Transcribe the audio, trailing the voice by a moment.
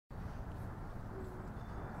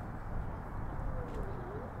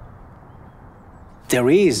there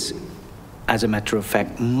is, as a matter of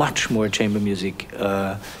fact, much more chamber music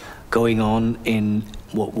going on in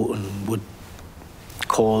what one would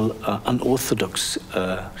call unorthodox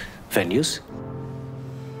venues.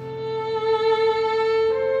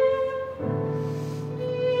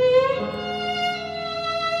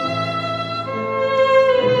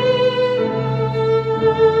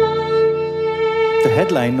 The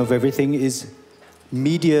headline of everything is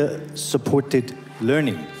media-supported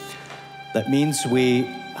learning. That means we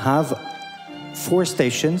have 4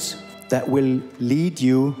 stations that will lead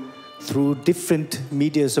you through different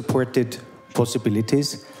media-supported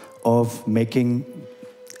possibilities of making,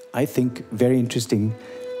 I think, very interesting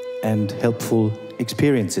and helpful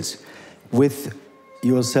experiences with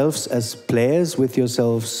yourselves as players, with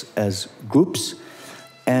yourselves as groups,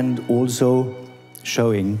 and also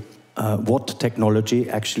showing what technology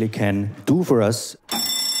actually can do for us.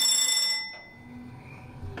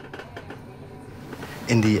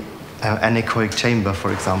 In the anechoic chamber,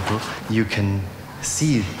 for example, you can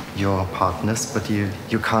see your partners, but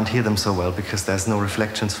you can't hear them so well because there's no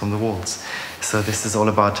reflections from the walls. So this is all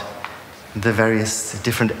about the various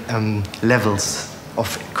different levels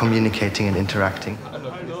of communicating and interacting.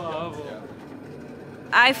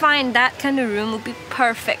 I find that kind of room would be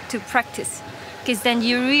perfect to practice, because then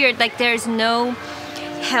you hear like there's no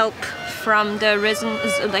help from the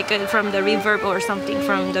resonance, like from the reverb or something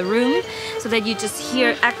from the room, so that you just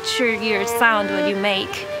hear actually your sound what you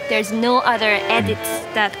make. There's no other edits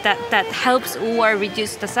that helps or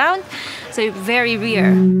reduce the sound, so very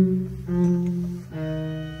rare.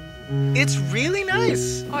 It's really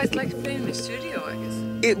nice. Oh, it's like being in the studio, I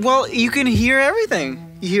guess. Well, you can hear everything.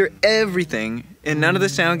 You hear everything, and none of the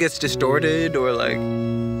sound gets distorted or like.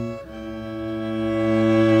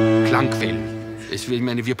 Klangquellen. Ich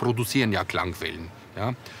meine, wir produzieren ja Klangwellen.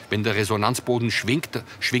 Ja? Wenn der Resonanzboden schwingt,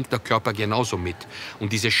 schwingt der Körper genauso mit.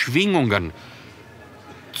 Und diese Schwingungen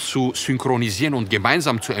zu synchronisieren und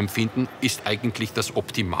gemeinsam zu empfinden, ist eigentlich das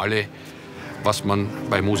Optimale, was man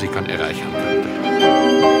bei Musikern erreichen könnte.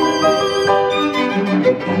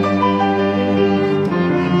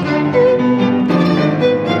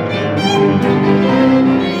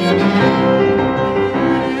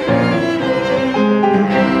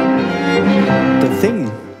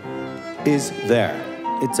 Is there.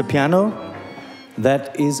 It's a piano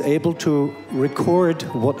that is able to record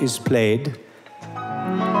what is played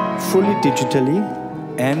fully digitally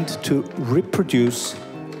and to reproduce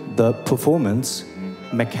the performance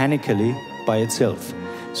mechanically by itself.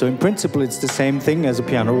 So in principle it's the same thing as a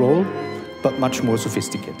piano roll, but much more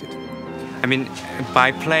sophisticated. I mean,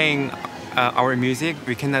 by playing our music,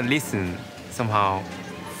 we cannot listen somehow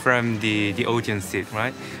from the audience seat,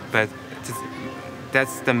 right? But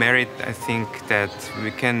that's the merit, I think, that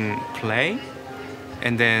we can play,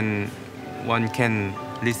 and then one can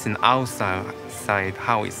listen outside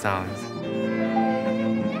how it sounds.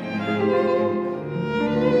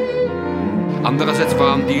 Andererseits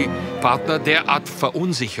waren die Partner derart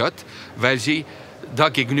verunsichert, weil sie da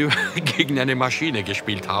gegen eine Maschine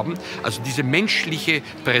gespielt haben. Also diese menschliche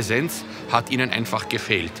Präsenz hat ihnen einfach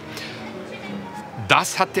gefehlt.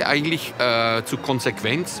 Das hatte eigentlich zur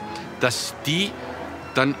Konsequenz, dass die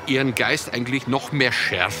dann ihren Geist eigentlich noch mehr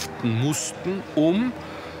schärften mussten, um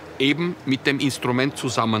eben mit dem Instrument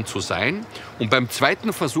zusammen zu sein. Und beim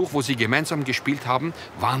zweiten Versuch, wo sie gemeinsam gespielt haben,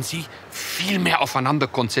 waren sie viel mehr aufeinander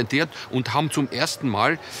konzentriert und haben zum ersten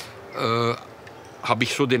Mal, habe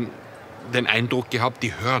ich so den Eindruck gehabt,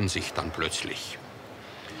 die hören sich dann plötzlich.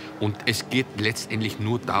 Und es geht letztendlich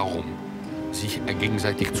nur darum, sich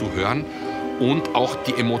gegenseitig zu hören und auch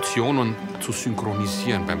die Emotionen zu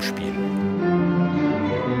synchronisieren beim Spielen.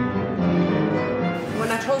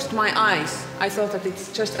 When I closed my eyes, I thought that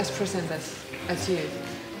it's just as present as you.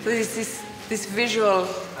 So there's this visual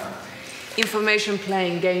information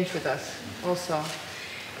playing games with us also,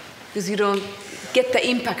 because you don't get the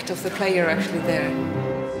impact of the player actually there.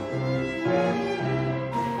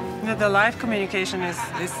 The live communication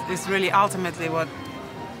is really ultimately what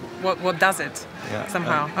does it, yeah,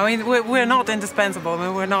 somehow. I mean, we're not indispensable. I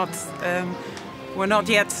mean, we're not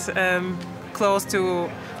yet close to,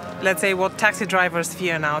 let's say, what taxi drivers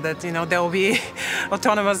fear now, that there will be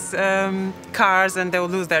autonomous cars and they will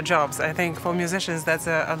lose their jobs. I think for musicians that's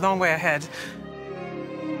a long way ahead.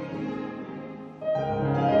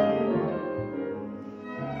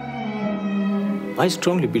 I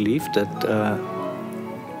strongly believe that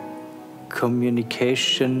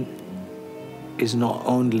communication is not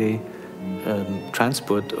only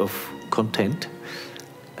transport of content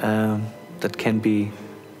that can be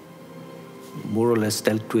more or less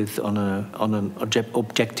dealt with on an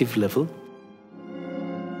objective level.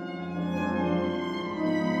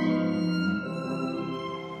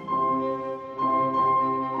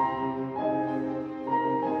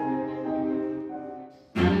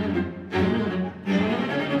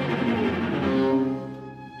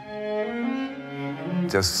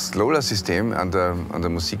 Das LoLa-System an der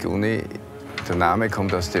Musikuni, der Name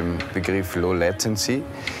kommt aus dem Begriff Low Latency.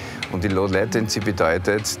 Und die Low Latency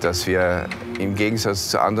bedeutet, dass wir im Gegensatz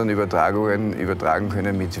zu anderen Übertragungen übertragen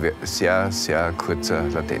können mit sehr, sehr kurzer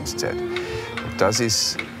Latenzzeit. Und das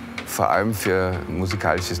ist vor allem für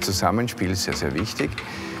musikalisches Zusammenspiel sehr, sehr wichtig.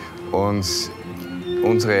 Und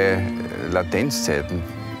unsere Latenzzeiten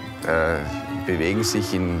bewegen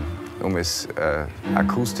sich, um es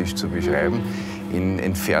akustisch zu beschreiben, in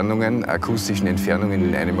Entfernungen, akustischen Entfernungen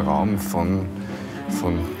in einem Raum von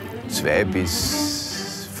 2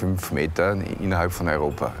 bis 5 Metern innerhalb von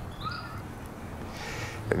Europa.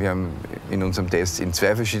 Wir haben in unserem Test in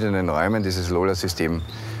 2 verschiedenen Räumen dieses LoLa-System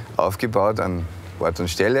aufgebaut, an Ort und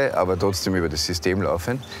Stelle, aber trotzdem über das System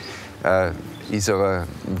laufend. Ist aber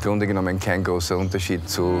im Grunde genommen kein großer Unterschied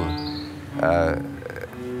zu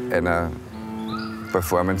einer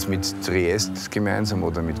Performance mit Triest gemeinsam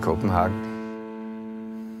oder mit Kopenhagen.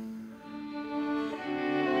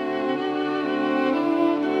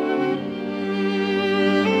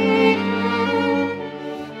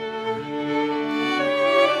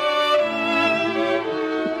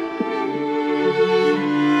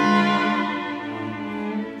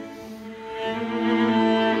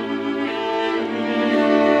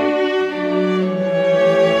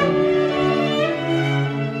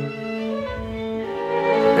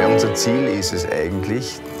 Unser Ziel ist es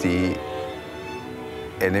eigentlich,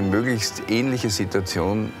 eine möglichst ähnliche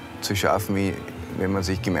Situation zu schaffen, wie wenn man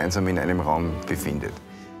sich gemeinsam in einem Raum befindet.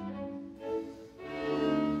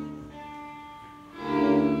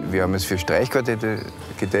 Wir haben es für Streichquartette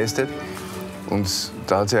getestet und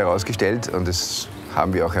da hat sich herausgestellt, und das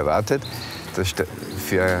haben wir auch erwartet, dass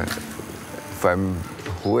für vor allem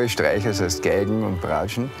hohe Streicher, das heißt Geigen und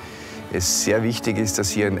Bratschen, es sehr wichtig ist, dass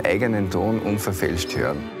sie ihren eigenen Ton unverfälscht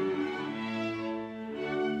hören.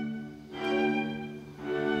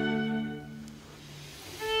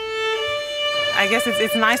 I guess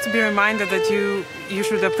it's nice to be reminded that you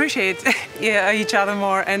should appreciate each other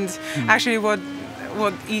more, and actually what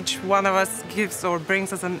each one of us gives or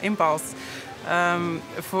brings as an impulse and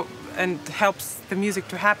helps the music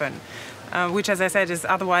to happen, which, as I said, is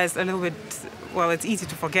otherwise a little bit, well, it's easy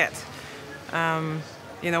to forget,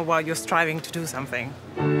 you know, while you're striving to do something.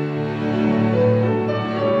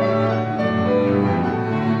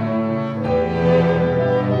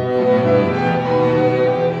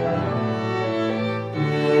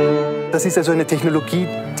 Das ist also eine Technologie,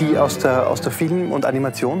 die aus der Film- und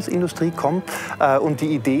Animationsindustrie kommt. Und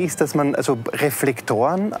die Idee ist, dass man also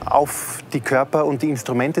Reflektoren auf die Körper und die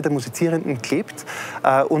Instrumente der Musizierenden klebt.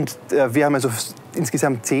 Und wir haben also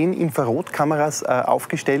insgesamt 10 Infrarotkameras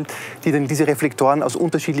aufgestellt, die dann diese Reflektoren aus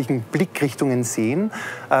unterschiedlichen Blickrichtungen sehen.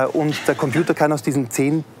 Und der Computer kann aus diesen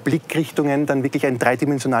 10 Blickrichtungen dann wirklich ein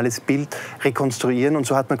dreidimensionales Bild rekonstruieren. Und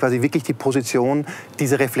so hat man quasi wirklich die Position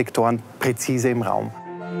dieser Reflektoren präzise im Raum.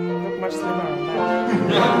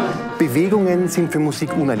 Bewegungen sind für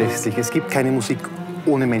Musik unerlässlich. Es gibt keine Musik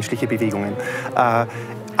ohne menschliche Bewegungen.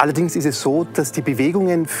 Allerdings ist es so, dass die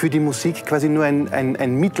Bewegungen für die Musik quasi nur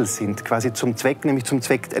ein Mittel sind, quasi zum Zweck, nämlich zum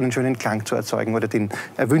Zweck, einen schönen Klang zu erzeugen oder den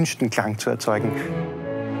erwünschten Klang zu erzeugen.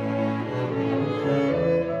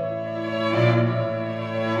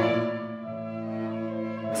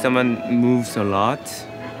 Someone moves a lot,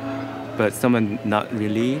 but someone not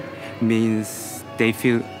really, means they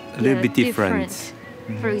feel a little bit different.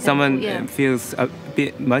 For example, Someone feels a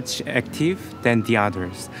bit much active than the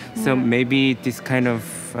others. So maybe this kind of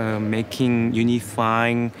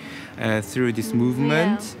unifying through this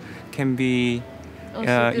movement can be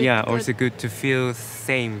also good to feel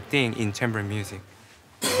same thing in chamber music.